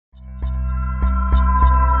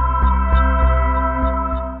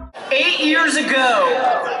years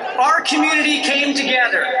ago, our community came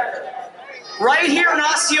together right here in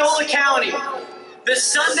Osceola County the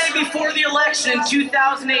Sunday before the election in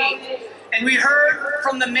 2008, and we heard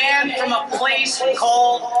from the man from a place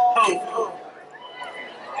called Hope.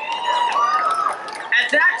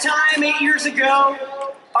 At that time, 8 years ago,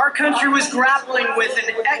 our country was grappling with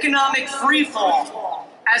an economic freefall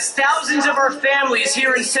as thousands of our families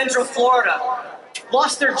here in Central Florida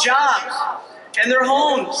lost their jobs and their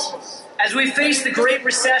homes as we faced the Great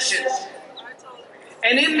Recession.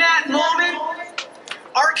 And in that moment,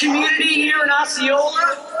 our community here in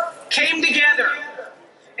Osceola came together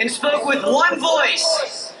and spoke with one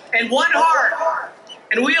voice and one heart,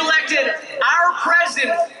 and we elected our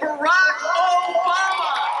president, Barack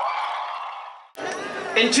Obama.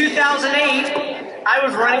 In 2008, I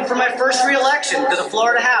was running for my first re-election to the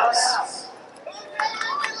Florida House.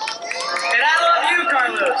 And I love you,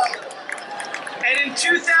 Carlos. And in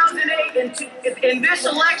 2008, in this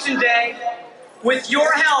election day, with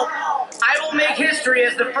your help, I will make history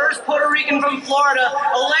as the first Puerto Rican from Florida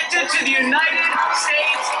elected to the United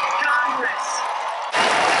States Congress.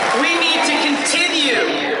 We need to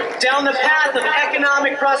continue down the path of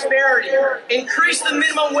economic prosperity, increase the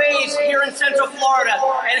minimum wage here in Central Florida,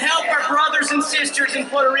 and help our brothers and sisters in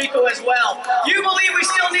Puerto Rico as well. You believe we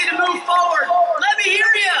still need to move forward? Let me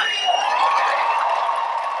hear you.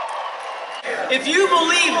 If you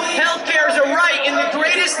believe healthcare is a right in the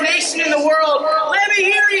greatest nation in the world, let me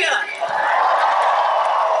hear you.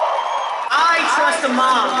 I trust a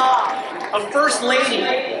mom, a first lady,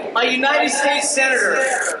 a United States senator,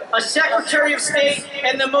 a secretary of state,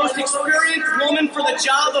 and the most experienced woman for the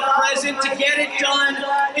job of president to get it done.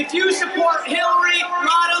 If you support Hillary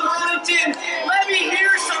Rodham Clinton, let me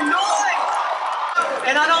hear some noise.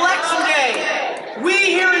 And on election day, we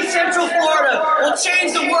here in Central Florida will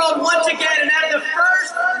change the world once again and have the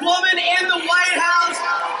first woman in the White House.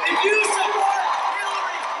 If you support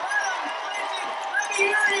Hillary Rodham Clinton, let me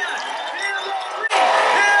hear you.